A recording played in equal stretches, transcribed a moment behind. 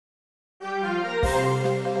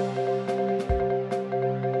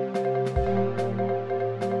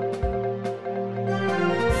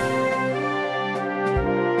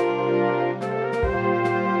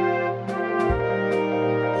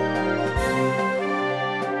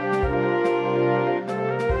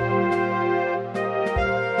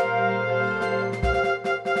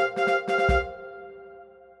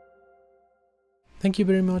Thank you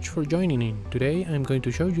very much for joining in. Today I'm going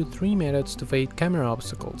to show you 3 methods to fade camera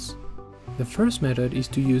obstacles. The first method is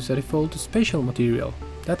to use a default spatial material.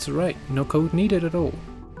 That's right, no code needed at all.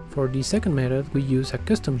 For the second method we use a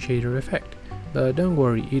custom shader effect, but don't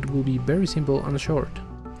worry, it will be very simple and short.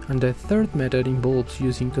 And the third method involves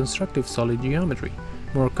using constructive solid geometry,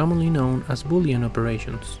 more commonly known as Boolean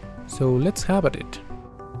operations. So let's have at it.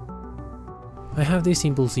 I have this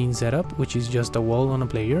simple scene setup, which is just a wall on a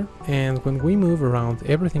player, and when we move around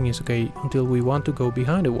everything is okay until we want to go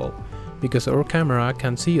behind the wall, because our camera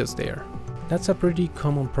can't see us there. That's a pretty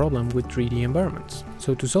common problem with 3D environments.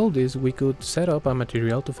 So to solve this, we could set up a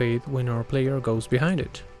material to fade when our player goes behind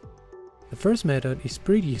it. The first method is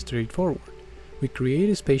pretty straightforward. We create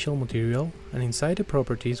a spatial material, and inside the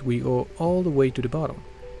properties we go all the way to the bottom,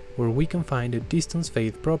 where we can find the distance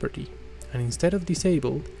fade property, and instead of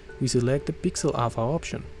disabled, we select the pixel alpha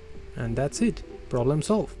option. And that's it, problem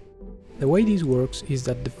solved. The way this works is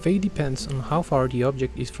that the fade depends on how far the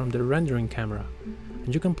object is from the rendering camera,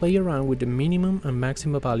 and you can play around with the minimum and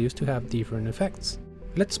maximum values to have different effects.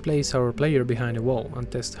 Let's place our player behind a wall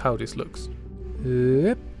and test how this looks.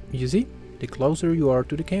 Yep, you see? The closer you are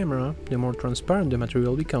to the camera, the more transparent the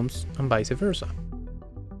material becomes, and vice versa.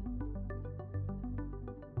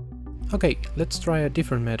 Okay, let's try a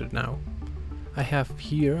different method now. I have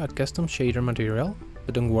here a custom shader material,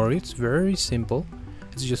 but don't worry, it's very simple.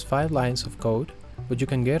 It's just 5 lines of code, but you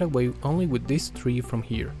can get away only with these 3 from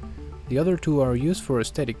here. The other 2 are used for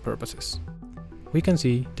aesthetic purposes. We can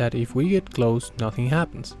see that if we get close, nothing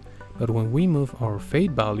happens, but when we move our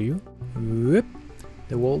fade value, whoop,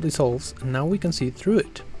 the wall dissolves and now we can see through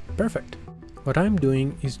it. Perfect! What I'm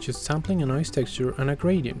doing is just sampling a noise texture and a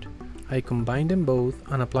gradient. I combine them both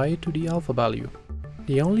and apply it to the alpha value.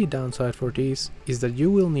 The only downside for this is that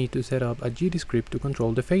you will need to set up a GDScript to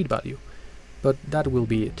control the fade value, but that will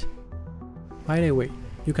be it. By the way,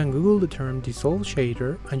 you can Google the term dissolve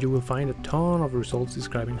shader and you will find a ton of results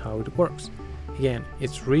describing how it works. Again,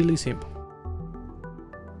 it's really simple.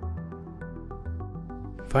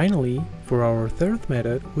 Finally, for our third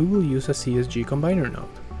method, we will use a CSG combiner node.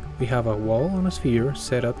 We have a wall on a sphere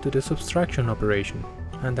set up to the subtraction operation.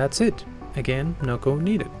 And that's it. Again, no code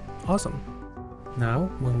needed. Awesome.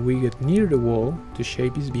 Now, when we get near the wall, the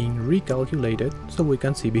shape is being recalculated so we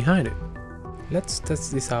can see behind it. Let's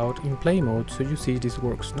test this out in play mode so you see this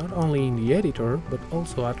works not only in the editor but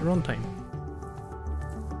also at runtime.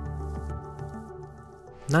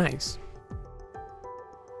 Nice!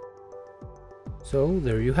 So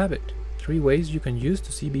there you have it, 3 ways you can use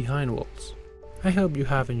to see behind walls. I hope you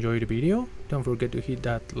have enjoyed the video. Don't forget to hit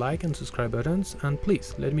that like and subscribe buttons, and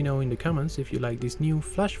please let me know in the comments if you like this new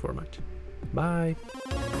Flash format. Bye!